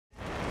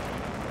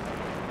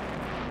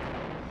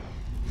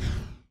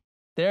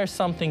There's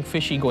something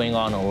fishy going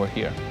on over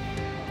here.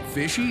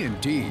 Fishy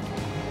indeed.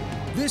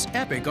 This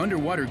epic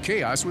underwater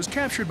chaos was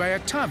captured by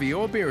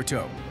Octavio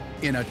Alberto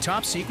in a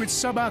top-secret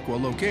sub-aqua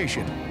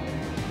location.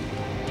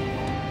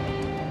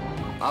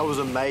 I was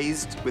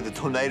amazed with the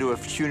tornado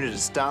of tuna to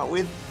start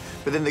with,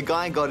 but then the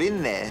guy got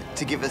in there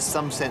to give us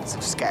some sense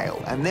of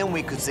scale, and then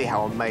we could see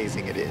how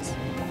amazing it is.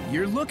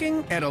 You're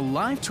looking at a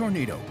live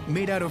tornado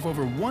made out of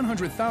over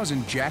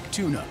 100,000 jack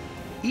tuna,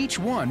 each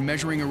one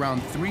measuring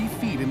around 3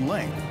 feet in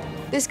length.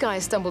 This guy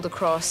stumbled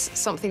across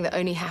something that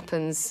only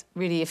happens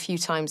really a few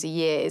times a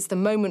year. It's the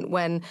moment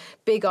when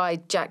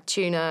big-eyed jack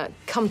tuna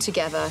come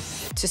together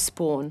to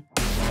spawn.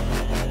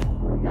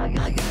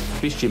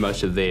 Fish do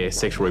most of their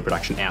sexual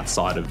reproduction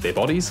outside of their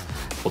bodies.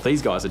 What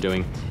these guys are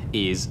doing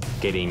is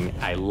getting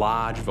a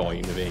large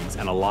volume of eggs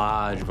and a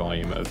large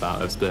volume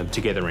of sperm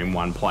together in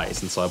one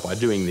place. And so by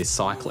doing this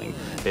cycling,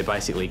 they're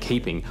basically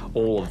keeping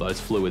all of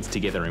those fluids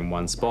together in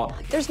one spot.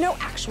 There's no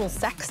actual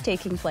sex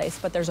taking place,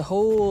 but there's a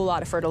whole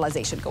lot of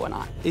fertilization going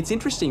on. It's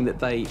interesting that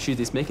they choose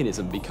this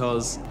mechanism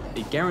because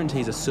it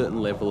guarantees a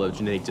certain level of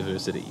genetic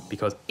diversity,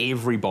 because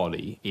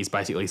everybody is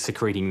basically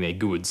secreting their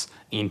goods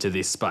into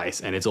this space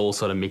and it's all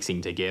sort of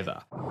mixing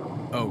together.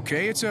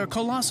 Okay, it's a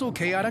colossal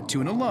chaotic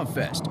tuna love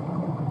fest.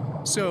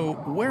 So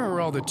where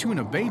are all the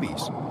tuna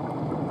babies?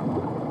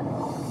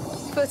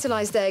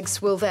 Fertilized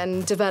eggs will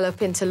then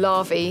develop into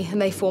larvae, and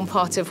they form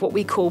part of what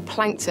we call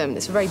plankton.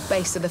 It's the very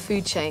base of the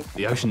food chain.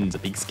 The ocean's a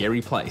big,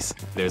 scary place.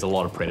 There's a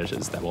lot of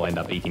predators that will end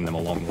up eating them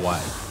along the way.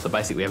 So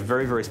basically, a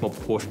very, very small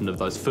proportion of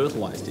those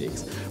fertilized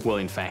eggs will,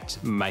 in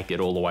fact, make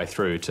it all the way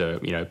through to,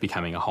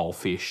 becoming a whole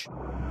fish.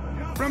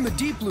 From the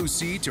deep blue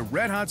sea to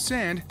red-hot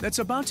sand that's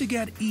about to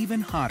get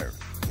even hotter.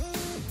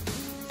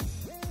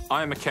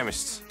 I am a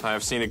chemist. I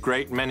have seen a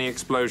great many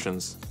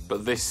explosions,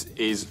 but this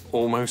is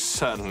almost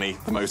certainly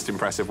the most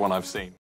impressive one I've seen.